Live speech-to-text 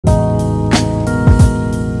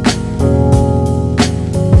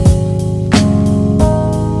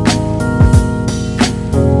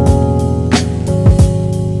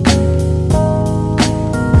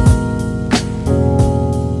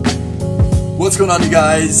What's going on, you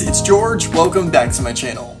guys? It's George. Welcome back to my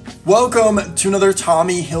channel. Welcome to another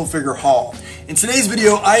Tommy Hilfiger haul. In today's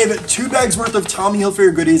video, I have 2 bags worth of Tommy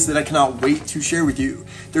Hilfiger goodies that I cannot wait to share with you.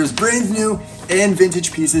 There's brand new and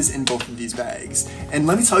vintage pieces in both of these bags. And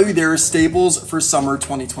let me tell you, there are staples for summer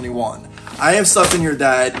 2021. I have stuff in here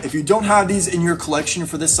that if you don't have these in your collection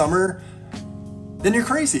for this summer, then you're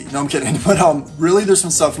crazy. No, I'm kidding. But really, there's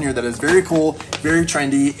some stuff in here that is very cool, very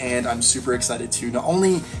trendy, and I'm super excited to not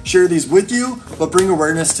only share these with you, but bring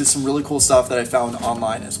awareness to some really cool stuff that I found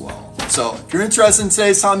online as well. So if you're interested in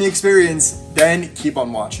today's Tommy experience, then keep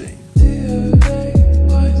on watching.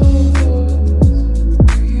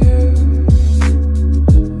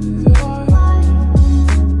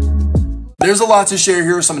 There's a lot to share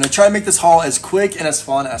here, so I'm going to try to make this haul as quick and as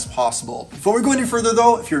fun as possible. Before we go any further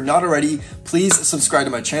though, if you're not already, please subscribe to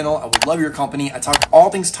my channel. I would love your company. I talk all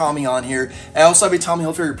things Tommy on here. I also have a Tommy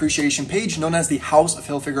Hilfiger appreciation page known as the House of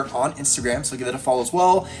Hilfiger on Instagram, so give it a follow as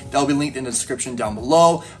well. That'll be linked in the description down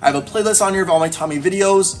below. I have a playlist on here of all my Tommy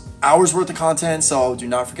videos, hours worth of content, so do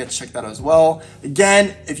not forget to check that out as well.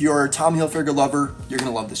 Again, if you're a Tommy Hilfiger lover, you're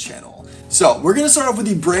going to love this channel. So we're going to start off with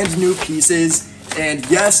the brand new pieces. And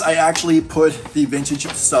yes, I actually put the vintage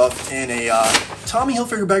stuff in a Tommy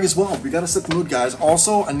Hilfiger bag as well. We gotta set the mood, guys.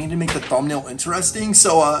 Also, I need to make the thumbnail interesting,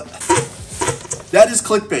 so that is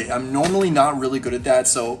clickbait. I'm normally not really good at that,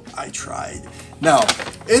 so I tried. Now,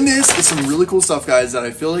 in this is some really cool stuff, guys, that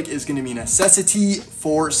I feel like is gonna be a necessity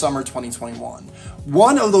for summer 2021.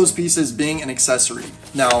 One of those pieces being an accessory.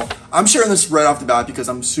 Now, I'm sharing this right off the bat because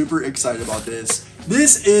I'm super excited about this.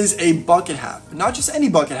 This is a bucket hat, not just any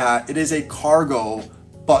bucket hat, it is a cargo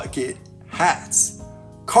bucket hat.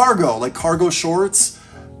 Cargo, like cargo shorts.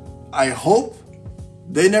 I hope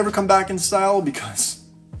they never come back in style because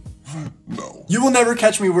no. You will never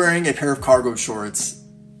catch me wearing a pair of cargo shorts,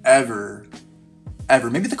 ever.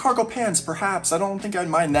 Ever. Maybe the cargo pants, perhaps. I don't think I'd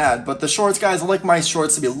mind that. But the shorts, guys, I like my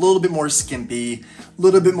shorts to be a little bit more skimpy, a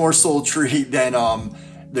little bit more sultry than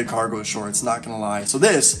the cargo shorts, not gonna lie. So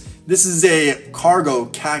this is a cargo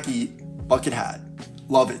khaki bucket hat.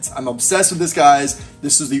 Love it. I'm obsessed with this, guys.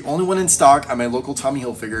 This is the only one in stock at my local Tommy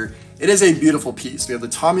Hilfiger. It is a beautiful piece. We have the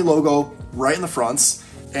Tommy logo right in the fronts,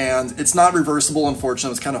 and it's not reversible,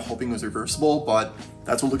 unfortunately. I was kind of hoping it was reversible, but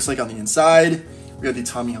that's what it looks like on the inside. We have the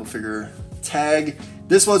Tommy Hilfiger tag.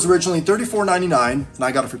 This was originally $34.99, and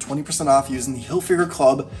I got it for 20% off using the Hilfiger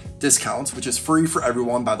Club discount, which is free for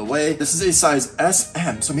everyone, by the way. This is a size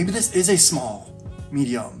SM, so maybe this is a small,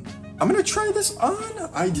 medium. I'm gonna try this on.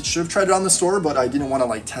 I should have tried it on the store, but I didn't want to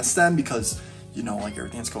like test them because, you know, like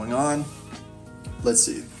everything that's going on. Let's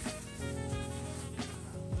see.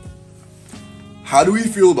 How do we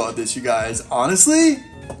feel about this, you guys? Honestly,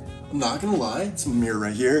 I'm not gonna lie. It's a mirror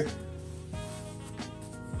right here.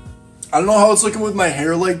 I don't know how it's looking with my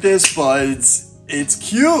hair like this, but it's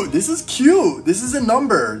cute. This is cute. This is a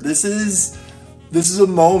number. This is a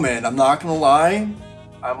moment. I'm not gonna lie.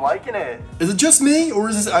 I'm liking it. Is it just me, or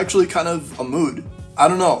is this actually kind of a mood? I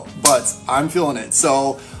don't know, but I'm feeling it.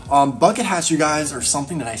 So bucket hats, you guys, are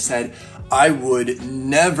something that I said I would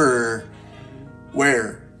never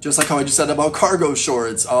wear. Just like how I just said about cargo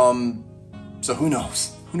shorts. So who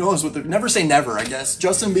knows? Who knows what never say never, I guess.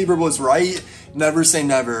 Justin Bieber was right. Never say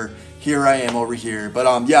never. Here I am over here. But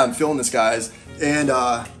yeah, I'm feeling this, guys. And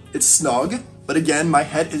it's snug. But again, my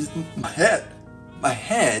head is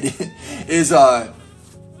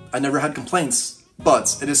I never had complaints,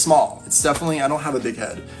 but it is small. It's definitely, I don't have a big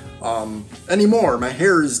head anymore. My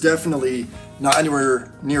hair is definitely not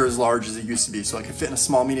anywhere near as large as it used to be, so I can fit in a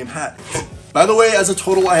small, medium hat. By the way, as a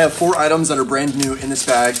total, I have 4 items that are brand new in this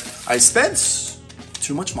bag. I spent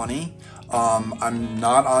too much money. I'm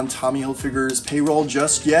not on Tommy Hilfiger's payroll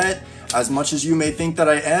just yet. As much as you may think that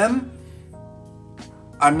I am,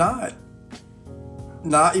 I'm not.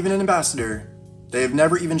 Not even an ambassador. They have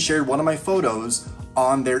never even shared one of my photos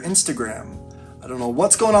on their Instagram. I don't know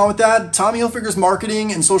what's going on with that. Tommy Hilfiger's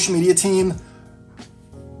marketing and social media team,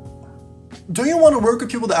 do you want to work with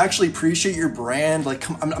people that actually appreciate your brand? Like,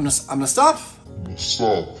 come, I'm gonna stop.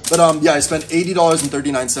 But yeah, I spent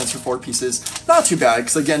 $80.39 for 4 pieces. Not too bad,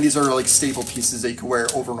 because again, these are like staple pieces that you can wear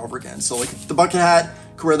over and over again. So like the bucket hat,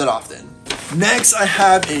 can wear that often. Next, I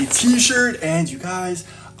have a t-shirt, and you guys,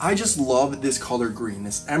 I just love this color green,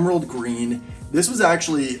 this emerald green. This was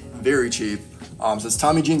actually very cheap. Says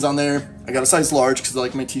Tommy jeans on there. I got a size large because I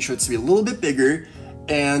like my t-shirts to be a little bit bigger.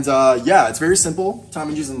 And yeah, it's very simple.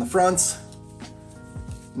 Tommy jeans in the front,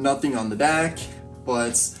 nothing on the back,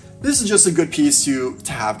 but this is just a good piece to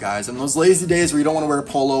have, guys. And those lazy days where you don't want to wear a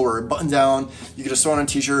polo or a button down, you can just throw on a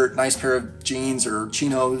t-shirt, nice pair of jeans or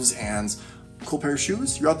chinos, and cool pair of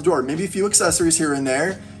shoes, you're out the door. Maybe a few accessories here and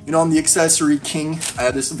there. You You know, I'm the accessory king. I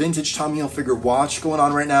have this vintage Tommy Hilfiger watch going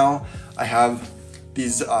on right now. I have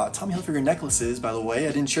these Tommy Hilfiger necklaces, by the way.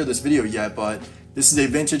 I didn't share this video yet, but this is a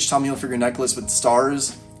vintage Tommy Hilfiger necklace with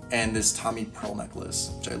stars and this Tommy pearl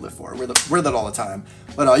necklace, which I live for. I wear that all the time.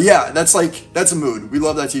 But yeah, that's a mood. We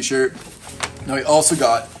love that t-shirt. Now I also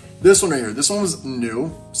got this one right here. This one was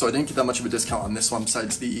new, so I didn't get that much of a discount on this one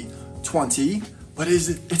besides the 20. But it's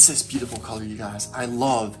this beautiful color, you guys. I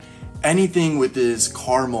love anything with this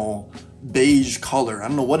caramel beige color. I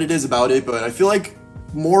don't know what it is about it, but I feel like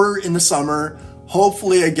more in the summer,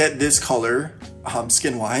 hopefully I get this color,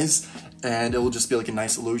 skin-wise, and it will just be like a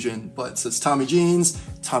nice illusion. But it says Tommy jeans,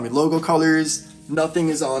 Tommy logo colors, nothing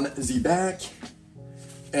is on the back.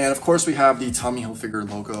 And of course we have the Tommy Hilfiger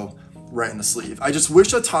logo right in the sleeve. I just wish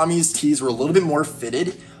that Tommy's tees were a little bit more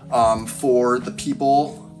fitted for the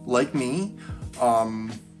people like me.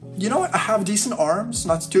 You know what, I have decent arms,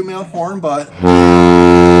 not to toot my own horn, but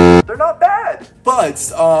they're not bad. But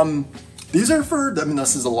these are for, I mean,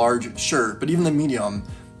 this is a large shirt, but even the medium,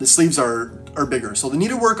 the sleeves are bigger. So they need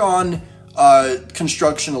to work on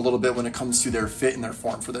construction a little bit when it comes to their fit and their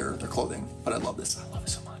form for their clothing. But I love this. I love it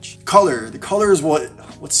so much. Color. The color is what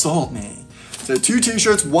sold me. So 2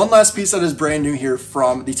 t-shirts, one last piece that is brand new here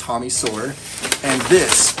from the Tommy store, and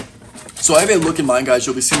this. So I have a look in mine, guys.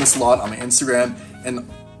 You'll be seeing this a lot on my Instagram and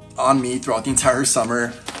on me throughout the entire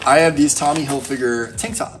summer. I have these Tommy Hilfiger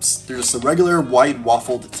tank tops. They're just the regular white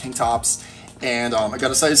waffled tank tops, and I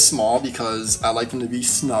got a size small because I like them to be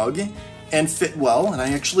snug and fit well, and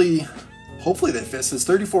I actually, hopefully they fit. It says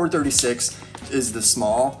 34-36 is the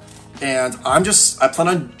small, and I plan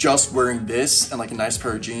on just wearing this and like a nice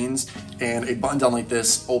pair of jeans and a button down like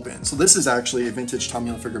this open. So this is actually a vintage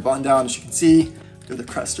Tommy Hilfiger button down, as you can see. The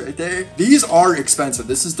crest right there. These are expensive.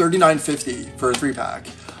 This is $39.50 for a 3-pack.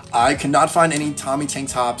 I could not find any Tommy tank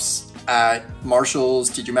tops at Marshall's,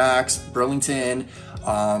 TJ Maxx, Burlington.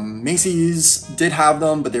 Macy's did have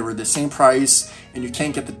them, but they were the same price, and you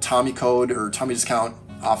can't get the Tommy code or Tommy discount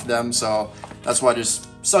off of them. So that's why I just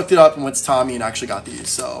sucked it up and went to Tommy and actually got these.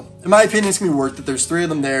 So in my opinion, it's gonna be worth it. There's 3 of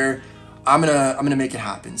them there. I'm gonna make it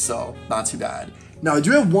happen. So not too bad. Now I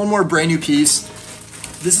do have one more brand new piece.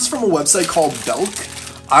 This is from a website called 𝗏𝗏𝗏.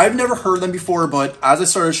 I've never heard of them before, but as I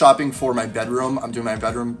started shopping for my bedroom, I'm doing my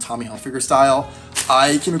bedroom Tommy Hilfiger style,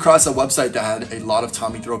 I came across a website that had a lot of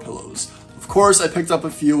Tommy throw pillows. Of course, I picked up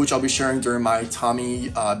a few, which I'll be sharing during my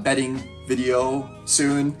Tommy bedding video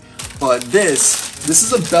soon. But this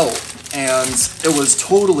is a belt, and it was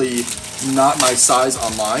totally not my size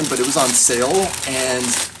online, but it was on sale, and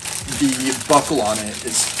the buckle on it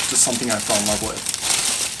is just something I fell in love with.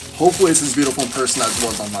 Hopefully it's as beautiful in person as it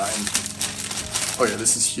was online. Oh yeah,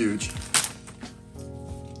 this is huge.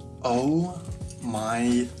 Oh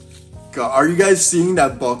my god. Are you guys seeing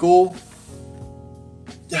that buckle?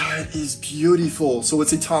 Yeah, it is beautiful. So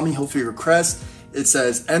it's a Tommy Hilfiger crest. It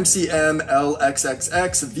says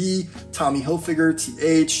MCM-L-XXX-V, Tommy Hilfiger,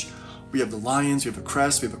 TH. We have the lions, we have a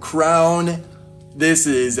crest, we have a crown. This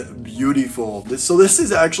is beautiful. So this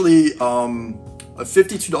is actually a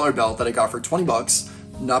 $52 belt that I got for 20 bucks.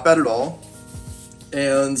 Not bad at all.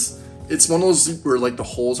 And it's one of those where like the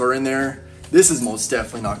holes are in there. This is most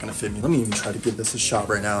definitely not gonna fit me. Let me even try to give this a shot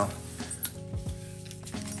right now.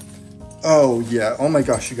 Oh yeah, oh my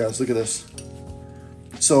gosh, you guys, look at this.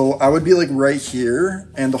 So I would be like right here,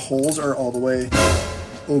 and the holes are all the way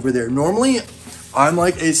over there. Normally, I'm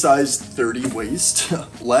like a size 30 waist,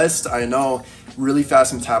 less, I know, really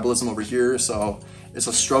fast metabolism over here, so it's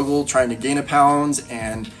a struggle trying to gain a pound.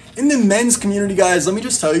 And in the men's community, guys, let me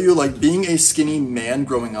just tell you, like, being a skinny man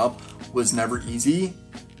growing up was never easy.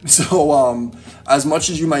 So as much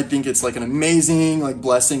as you might think it's like an amazing like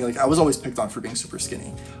blessing, like I was always picked on for being super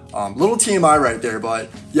skinny. Little TMI right there, but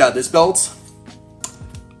yeah, this belt,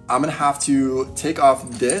 I'm gonna have to take off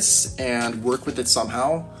this and work with it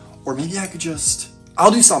somehow, or maybe I could just,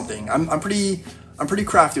 I'll do something. I'm pretty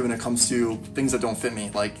crafty when it comes to things that don't fit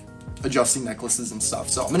me, like adjusting necklaces and stuff.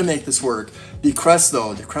 So I'm gonna make this work. The crest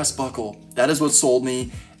though, the crest buckle, that is what sold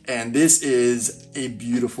me. And this is a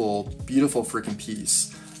beautiful, beautiful freaking piece.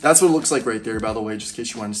 That's what it looks like right there, by the way, just in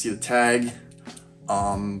case you wanted to see the tag.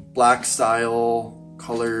 Black style,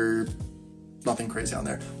 color, nothing crazy on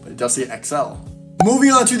there, but it does say XL. Moving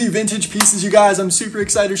on to the vintage pieces, you guys, I'm super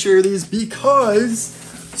excited to share these because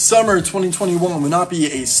summer 2021 would not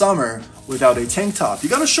be a summer without a tank top. You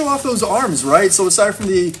gotta show off those arms, right? So aside from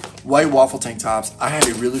the white waffle tank tops, I had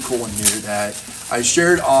a really cool one here that I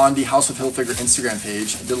shared on the House of Hilfiger Instagram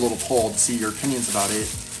page. I did a little poll to see your opinions about it,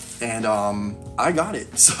 and I got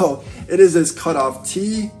it. So it is this cutoff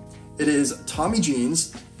tee. It is Tommy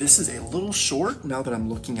jeans. This is a little short now that I'm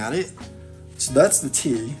looking at it. So that's the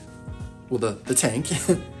T, well, the tank.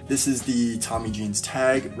 This is the Tommy Jeans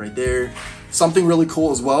tag right there. Something really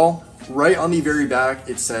cool as well, right on the very back,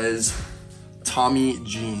 it says Tommy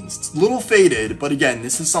Jeans. It's a little faded, but again,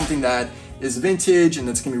 this is something that is vintage and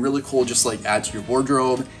that's gonna be really cool, just like add to your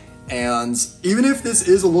wardrobe. And even if this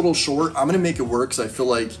is a little short, I'm gonna make it work because I feel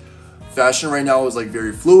like fashion right now is like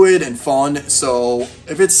very fluid and fun. So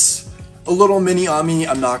if it's a little mini on me,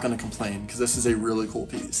 I'm not gonna complain because this is a really cool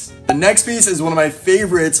piece. The next piece is one of my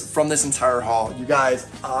favorites from this entire haul. You guys,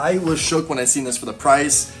 I was shook when I seen this for the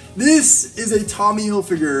price. This is a Tommy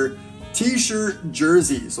Hilfiger t-shirt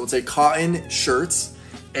jersey. So it's a cotton shirt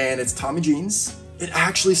and it's Tommy Jeans. It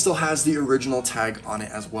actually still has the original tag on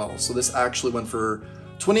it as well. So this actually went for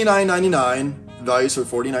 $29.99, values for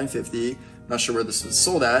 $49.50. Not sure where this is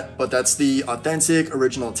sold at, but that's the authentic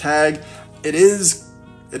original tag. It is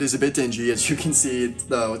a bit dingy, as you can see.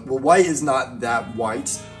 The white is not that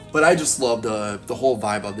white, but I just love the whole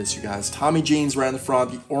vibe of this, you guys. Tommy Jeans right on the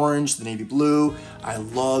front, the orange, the navy blue. I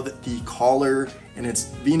love the collar, and it's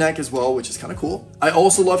V-neck as well, which is kind of cool. I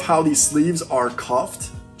also love how these sleeves are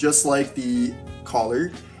cuffed, just like the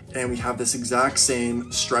collar, and we have this exact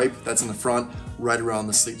same stripe that's in the front right around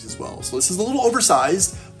the sleeves as well. So this is a little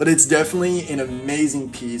oversized, but it's definitely an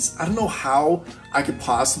amazing piece. I don't know how I could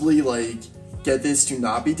possibly like get this to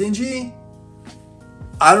not be dingy.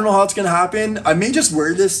 I don't know how it's gonna happen. I may just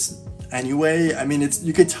wear this anyway. I mean,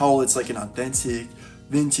 you could tell it's like an authentic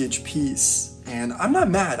vintage piece, and I'm not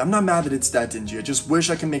mad. I'm not mad that it's that dingy. I just wish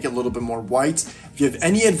I could make it a little bit more white. If you have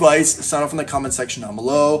any advice, sound off in the comment section down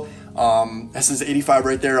below. It says 85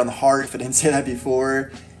 right there on the heart, if I didn't say that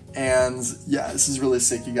before. And yeah, this is really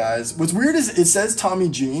sick, you guys. What's weird is it says Tommy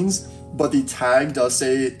Jeans, but the tag does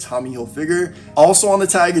say Tommy Hilfiger. Also on the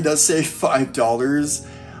tag, it does say $5.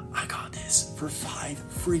 I got this for $5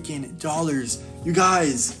 freaking dollars. You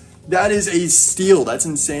guys, that is a steal. That's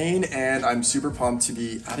insane, and I'm super pumped to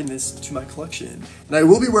be adding this to my collection. And I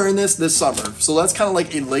will be wearing this summer, so that's kind of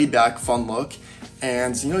like a laid-back, fun look.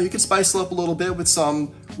 And you know, you can spice it up a little bit with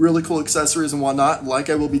some really cool accessories and whatnot, like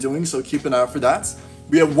I will be doing, so keep an eye out for that.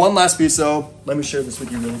 We have one last piece though. Let me share this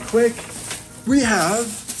with you really quick. We have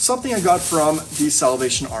something I got from the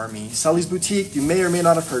Salvation Army. Sally's Boutique, you may or may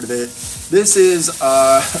not have heard of it. This is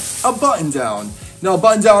a button down. Now, a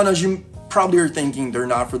button down, as you probably are thinking, they're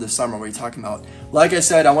not for the summer. What are you talking about? Like I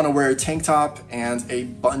said, I want to wear a tank top and a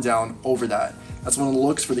button down over that. That's one of the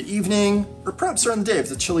looks for the evening, or perhaps during the day if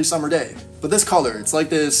it's a chilly summer day. But this color, it's like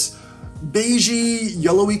this beigey,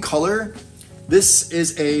 yellowy color. This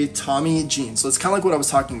is a Tommy Jeans. So it's kind of like what I was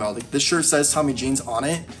talking about. Like this shirt says Tommy Jeans on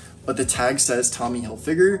it, but the tag says Tommy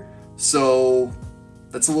Hilfiger. So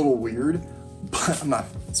that's a little weird, but I'm not,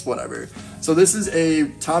 it's whatever. So this is a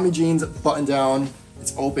Tommy Jeans button down.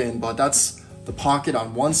 It's open, but that's the pocket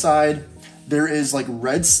on one side. There is like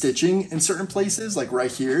red stitching in certain places, like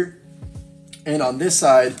right here. And on this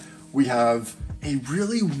side, we have a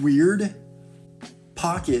really weird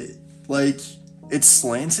pocket. Like it's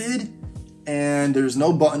slanted and there's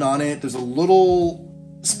no button on it. There's a little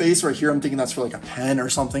space right here. I'm thinking that's for like a pen or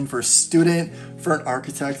something for a student, for an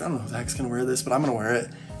architect. I don't know who the heck's gonna wear this, but I'm gonna wear it.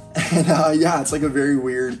 And yeah, it's like a very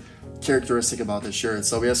weird characteristic about this shirt.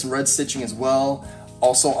 So we have some red stitching as well.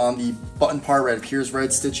 Also on the button part right up here is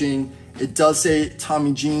red stitching. It does say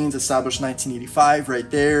Tommy Jeans, established 1985 right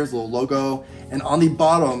there, little logo. And on the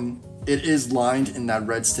bottom, it is lined in that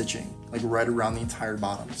red stitching, like right around the entire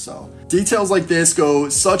bottom. So details like this go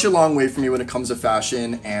such a long way for me when it comes to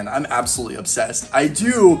fashion, and I'm absolutely obsessed. I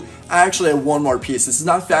actually have one more piece. This is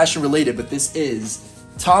not fashion related, but this is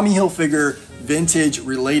Tommy Hilfiger vintage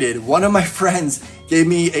related. One of my friends gave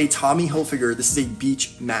me a Tommy Hilfiger. This is a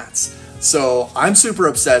beach mat. So I'm super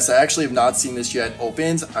obsessed. I actually have not seen this yet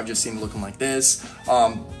opened. I've just seen it looking like this.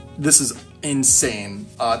 This is insane.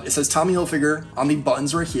 It says Tommy Hilfiger on the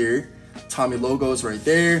buttons right here. Tommy logos right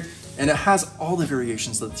there. And it has all the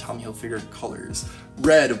variations of the Tommy Hilfiger colors.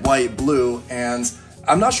 Red, white, blue. And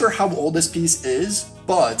I'm not sure how old this piece is,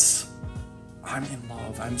 but I'm in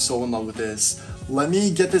love. I'm so in love with this. Let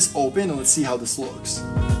me get this open and let's see how this looks.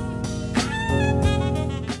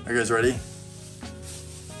 Are you guys ready?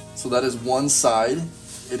 So that is one side.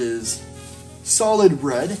 It is solid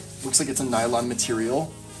red. Looks like it's a nylon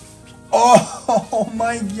material. Oh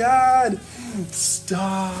my God.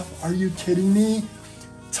 Stop. Are you kidding me?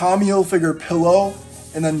 Tommy Hilfiger pillow.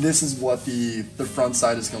 And then this is what the front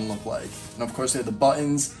side is going to look like. And of course, they have the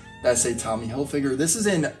buttons that say Tommy Hilfiger. This is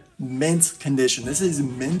in mint condition. This is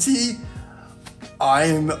minty.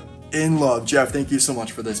 I'm in love. Jeff, thank you so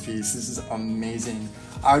much for this piece. This is amazing.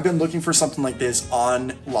 I've been looking for something like this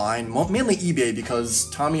online, mainly eBay, because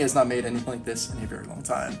Tommy has not made anything like this in a very long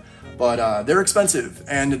time. But they're expensive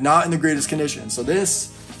and not in the greatest condition. So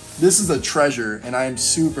this is a treasure, and I am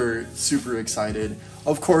super, super excited.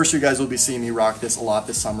 Of course, you guys will be seeing me rock this a lot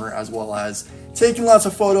this summer, as well as taking lots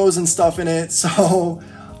of photos and stuff in it. So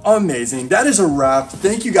amazing. That is a wrap.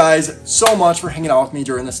 Thank you guys so much for hanging out with me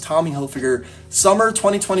during this Tommy Hilfiger Summer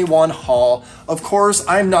 2021 haul. Of course,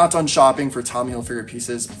 I'm not done shopping for Tommy Hilfiger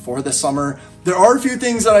pieces for the summer. There are a few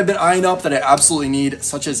things that I've been eyeing up that I absolutely need,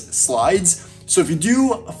 such as slides. So if you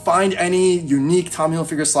do find any unique Tommy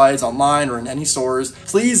Hilfiger slides online or in any stores,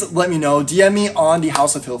 please let me know. DM me on the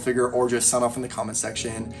House of Hilfiger or just sound off in the comment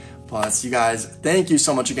section. But you guys, thank you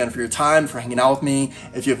so much again for your time, for hanging out with me.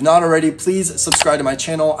 If you have not already, please subscribe to my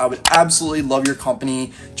channel. I would absolutely love your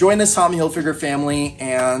company. Join this Tommy Hilfiger family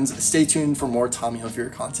and stay tuned for more Tommy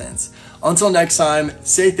Hilfiger content. Until next time,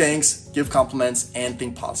 say thanks, give compliments, and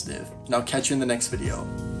think positive. And I'll catch you in the next video.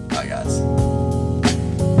 Bye guys.